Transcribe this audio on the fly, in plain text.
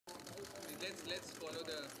let's follow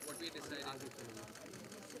what we decided.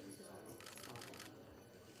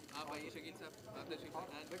 आप आइए शकील साहब, आप तशरीफ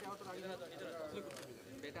बेटा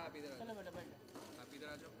आप इधर आ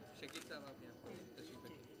जाओ शकील साहब आप यहाँ तशरीफ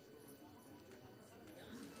बैठिए.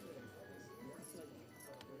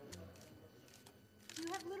 Do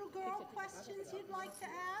you have little girl questions you'd like to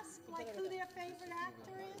ask, like who their favorite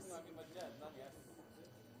actor is?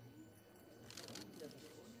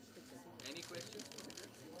 Any questions?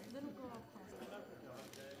 Little girl questions.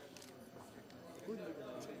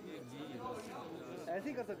 ऐसे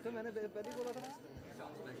ही कर सकते हो, मैंने पहले ही बोला था.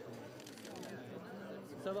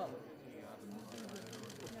 सबा.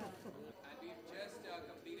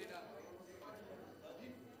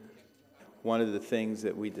 One of the things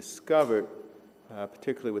that we discovered,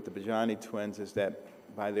 particularly with the Bijani twins, is that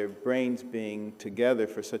by their brains being together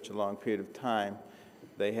for such a long period of time,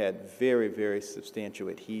 they had very, very substantial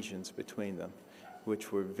adhesions between them,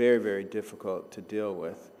 which were very, very difficult to deal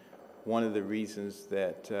with. One of the reasons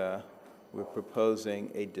that we're proposing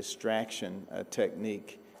a distraction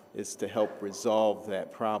technique is to help resolve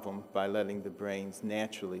that problem by letting the brains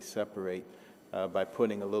naturally separate by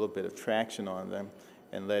putting a little bit of traction on them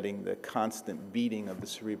and letting the constant beating of the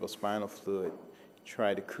cerebro-spinal fluid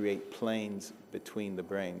try to create planes between the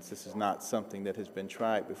brains. This is not something that has been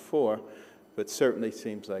tried before, but certainly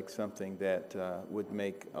seems like something that would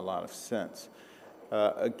make a lot of sense.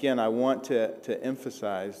 Again, I want to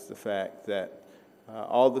emphasize the fact that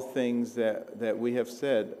all the things that we have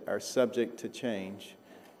said are subject to change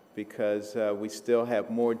because we still have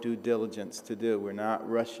more due diligence to do. We're not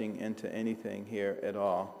rushing into anything here at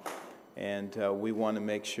all. And we want to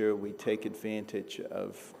make sure we take advantage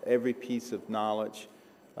of every piece of knowledge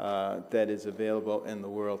that is available in the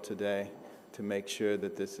world today to make sure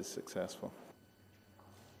that this is successful.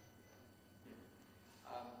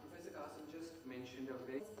 Professor Carson just mentioned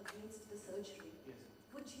a bit against the surgery. Yes.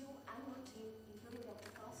 Would you and your team, including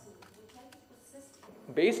Dr. Carson, would like to persist?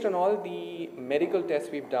 Based on all the medical tests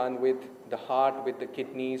we've done with the heart, with the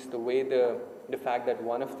kidneys, the way the fact that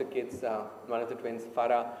one of the kids, one of the twins,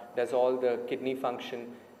 Farah, does all the kidney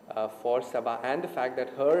function for Saba, and the fact that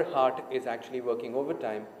her heart is actually working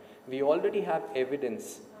overtime, we already have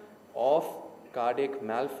evidence of cardiac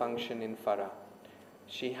malfunction in Farah.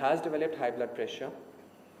 She has developed high blood pressure,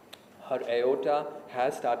 her aorta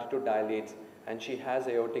has started to dilate, and she has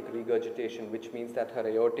aortic regurgitation, which means that her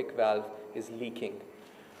aortic valve is leaking,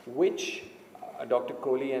 which Dr.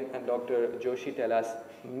 Kohli and Dr. Joshi tell us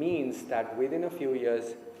means that within a few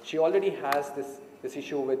years, she already has this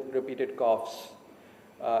issue with repeated coughs,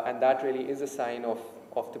 and that really is a sign of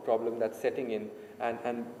the problem that's setting in.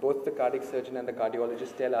 And both the cardiac surgeon and the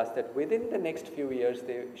cardiologist tell us that within the next few years,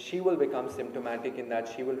 she will become symptomatic in that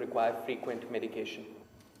she will require frequent medication.